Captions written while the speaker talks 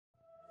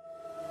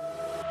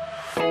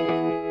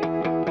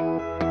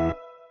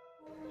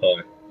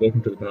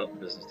Welcome to the Department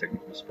of Business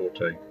Technical Support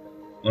team.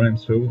 My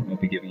name's Phil and I'll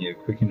be giving you a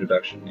quick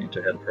introduction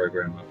into how to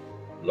program up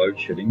load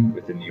shedding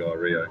within the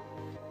iRIO.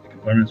 The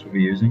components we'll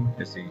be using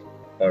is the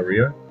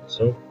iRIO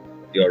itself,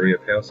 the iRIO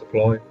power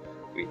supply.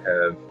 We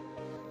have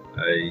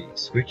a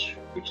switch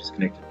which is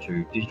connected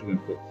to digital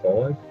input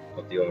 5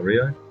 of the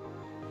iRIO,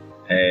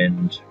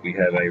 and we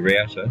have a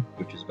router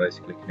which is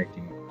basically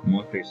connecting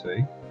my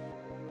PC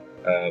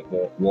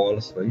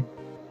wirelessly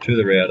to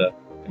the router,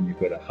 and you've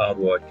got a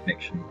hardwired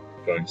connection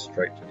going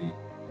straight to the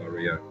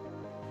iRIO.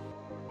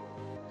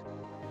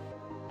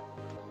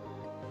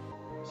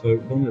 So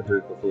what I'm going to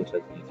do before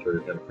taking you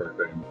through how to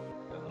program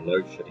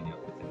load shedding up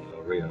within the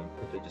iRIO, I'm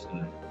quickly just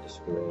going to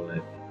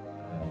describe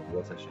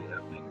what's actually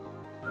happening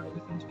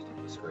within this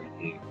particular screen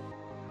here.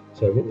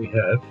 So what we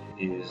have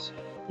is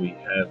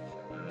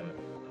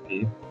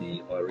here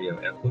the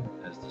iRIO output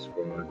as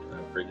described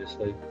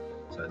previously.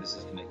 So this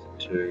is connected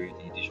to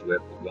the digital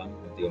output 1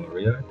 of the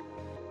iRIO,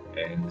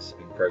 and this has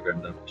been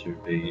programmed up to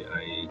be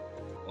a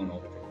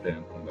on-off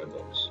drop-down combo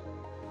box.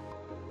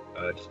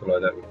 Just below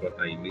that we've got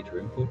a meter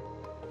input.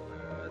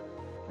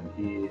 From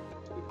here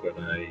we've got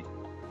a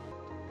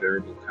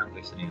variable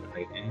currently sitting at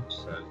 8 amps,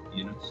 so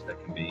units that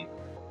can be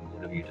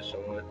whatever you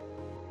decide,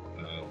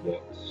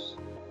 watts,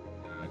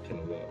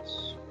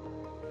 kilowatts,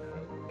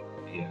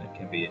 yeah, it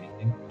can be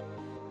anything.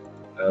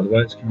 The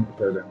way it's currently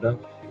programmed up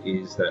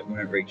is that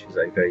when it reaches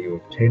a value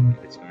of 10,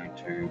 it's going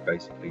to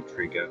basically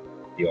trigger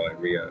the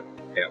iRIO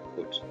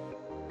output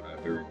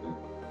variable,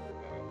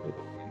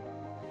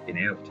 in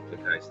our particular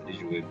case, the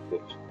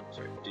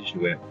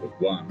digital output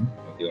 1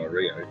 of the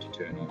iRIO to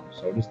turn on.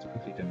 So I'll just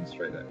quickly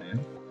demonstrate that now.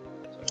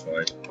 So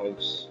if I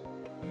pulse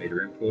the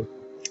meter input,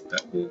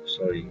 that will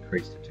slowly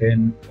increase to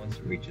 10. Once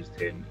it reaches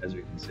 10, as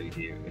we can see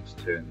here, it's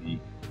turned the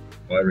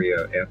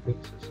iRIO output,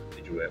 so it's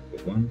digital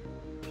output 1,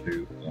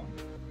 to on.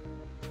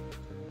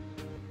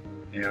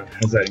 Now,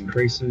 as that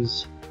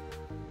increases,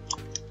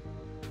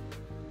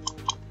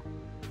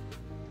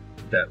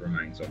 that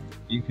remains on.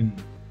 You can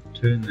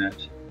turn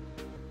that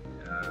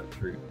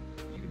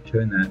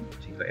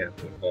particular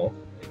output off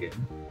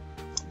again.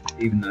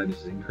 Even though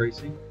this is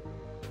increasing,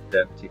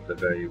 that particular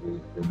value will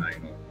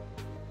remain on.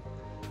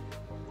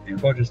 And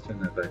if I just turn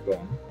that back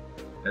on,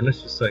 and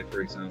let's just say,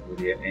 for example,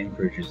 the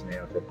amperage is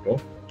now dropped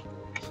off,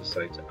 let's just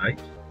say to 8.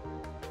 That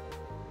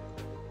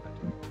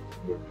didn't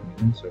work for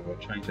me, so if I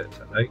change that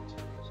to 8, so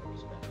I'll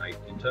just on 8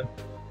 enter,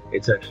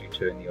 it's actually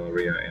turned the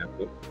iRIO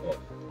output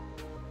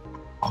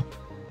off.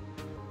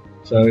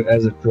 So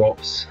as it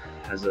drops,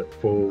 as it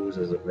falls,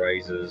 as it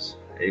raises,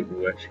 it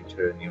will actually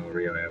turn the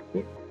iRIO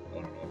output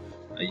on and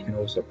off. You can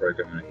also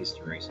program a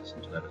hysteresis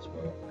into that as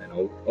well, and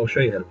I'll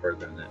show you how to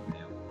program that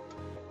now.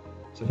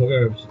 So if I go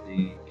over to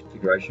the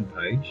configuration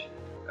page,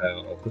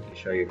 I'll quickly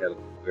show you how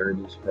the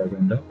variables are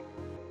programmed up,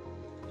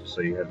 just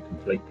so you have a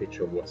complete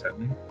picture of what's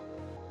happening.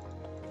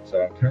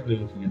 So I'm currently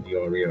looking at the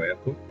iRIO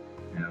output.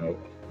 Now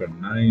I've got a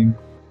name,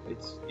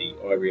 it's the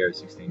iRIO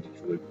 16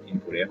 digital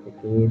input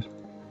output board.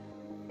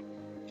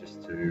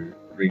 Just to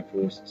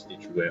reinforce its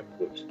digital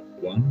output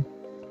 1,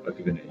 I've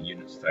given it a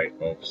unit state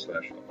of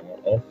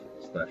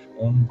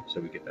 /off/on, so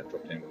we get that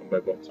drop-down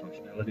combo box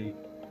functionality.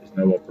 There's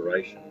no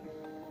operation,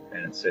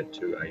 and it's set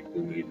to a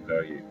Boolean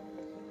value.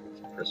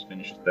 So press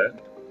finish to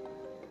that,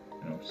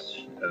 and I'll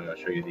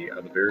show you the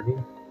other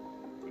variable,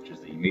 which is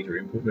the meter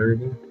input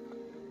variable.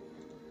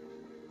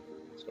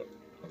 It's got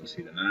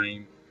obviously the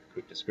name,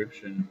 quick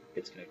description.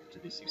 It's connected to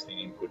the 16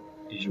 input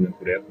digital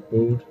input output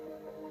board.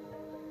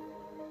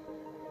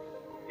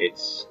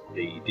 It's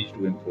the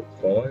digital input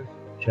 5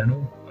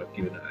 channel. I've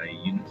given it a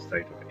unit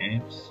state of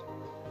amps.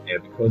 Now,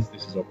 because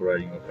this is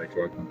operating off a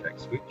dry contact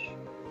switch,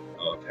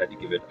 I've had to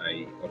give it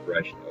a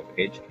operation of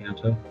edge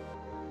counter.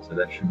 So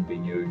that shouldn't be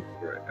new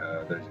for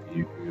those of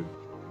you who have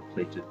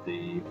completed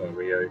the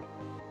iRIO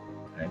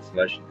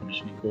installation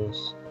commissioning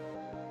course.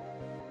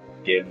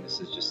 Again,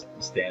 this is just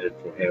standard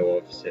for how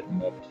I've set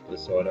my particular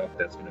site up.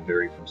 That's going to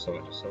vary from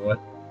site to site.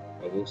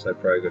 I've also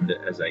programmed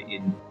it as a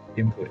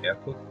input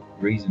output.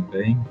 Reason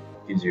being,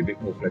 gives you a bit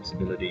more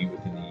flexibility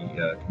within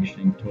the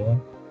commissioning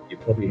time. You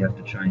probably have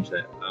to change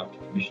that after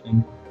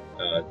commissioning.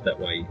 That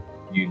way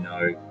you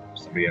know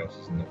somebody else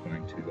is not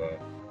going to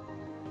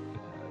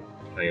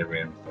play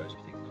around with those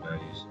particular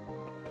values,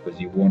 because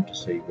you want to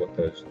see what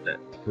that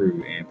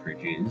true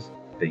amperage is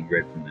being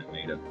read from that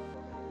meter.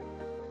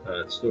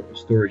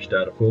 Storage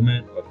data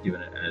format, I've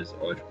given it as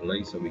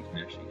IEEE, so we can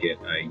actually get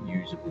a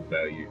usable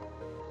value.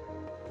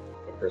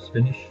 I press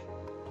finish,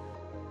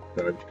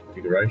 go over to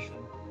configuration,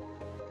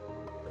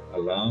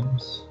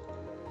 alarms.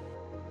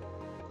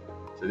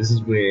 So this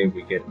is where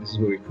we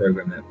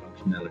program that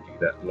functionality,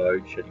 that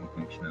load shedding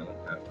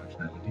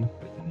functionality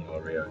within the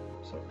iRIO.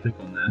 So I'll click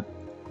on that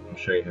and I'll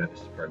show you how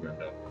this is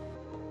programmed up.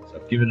 So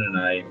I've given it a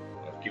name,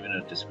 I've given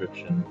it a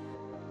description.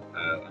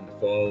 Under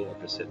file, I've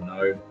just said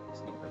no,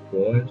 it's not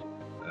required.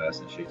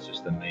 Essentially it's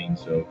just a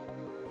means of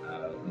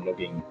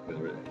logging,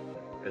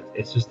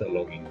 it's just a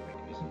logging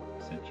mechanism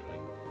essentially.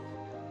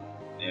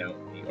 Now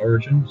the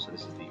origin, so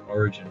this is the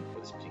origin for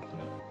this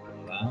particular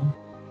alarm,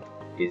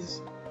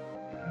 is,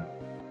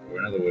 or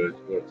in other words,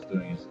 what it's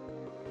doing is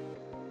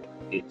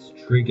its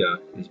trigger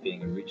is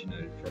being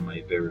originated from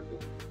a variable.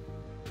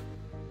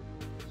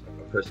 So if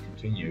I press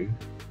continue,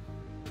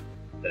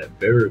 that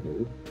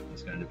variable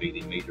is going to be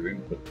the meter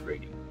input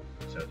reading,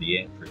 so the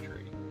amperage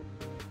reading.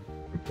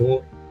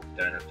 Report,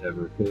 don't have to have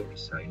a report to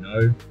say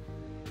no.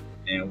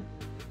 Now,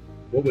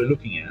 what we're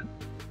looking at,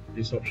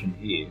 this option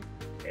here,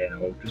 and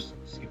I'll just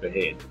skip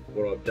ahead,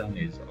 what I've done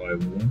is I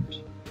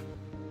want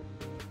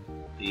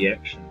the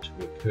action to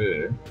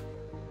occur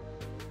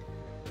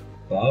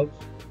above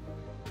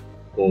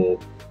or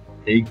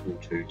equal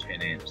to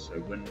 10 amps. So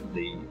when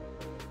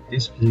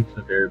this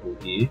particular variable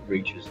here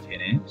reaches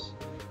 10 amps,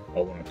 I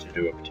want it to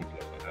do a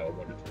particular, I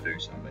want it to do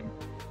something.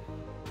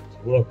 So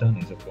what I've done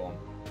is I've gone,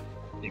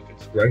 if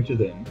it's greater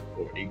than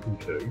or equal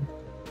to,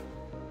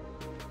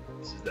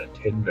 this is that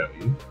 10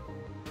 value,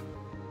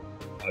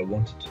 I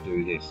want it to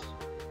do this.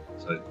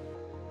 So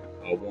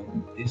I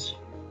want this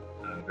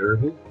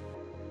variable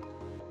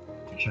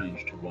to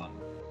change to 1.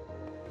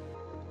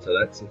 So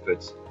that's if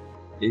it's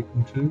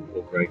equal to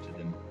or greater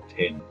than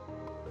 10.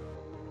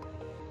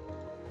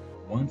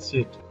 Once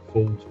it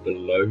falls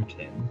below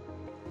 10,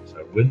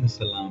 so when this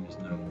alarm is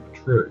no longer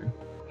true,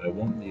 I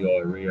want the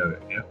iRIO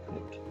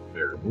output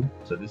variable,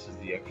 so this is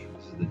the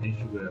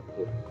digital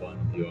output one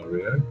of the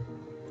iRIO,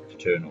 to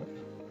turn off.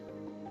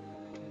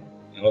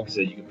 And like I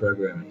said, you can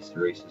program a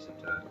hysteresis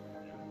into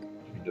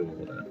you can do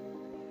all of that.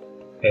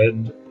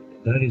 And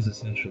that is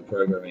essential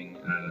programming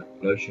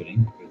load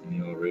shedding within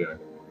the iRIO.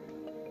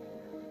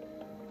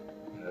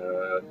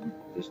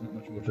 There's not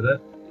much more to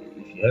that.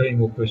 If you have any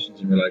more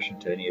questions in relation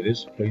to any of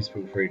this, please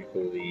feel free to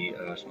call the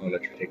Schneider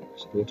Electric Technical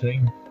Support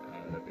Team.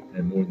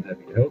 They're more than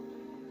happy to help.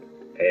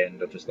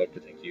 And I'd just like to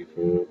thank you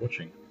for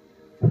watching.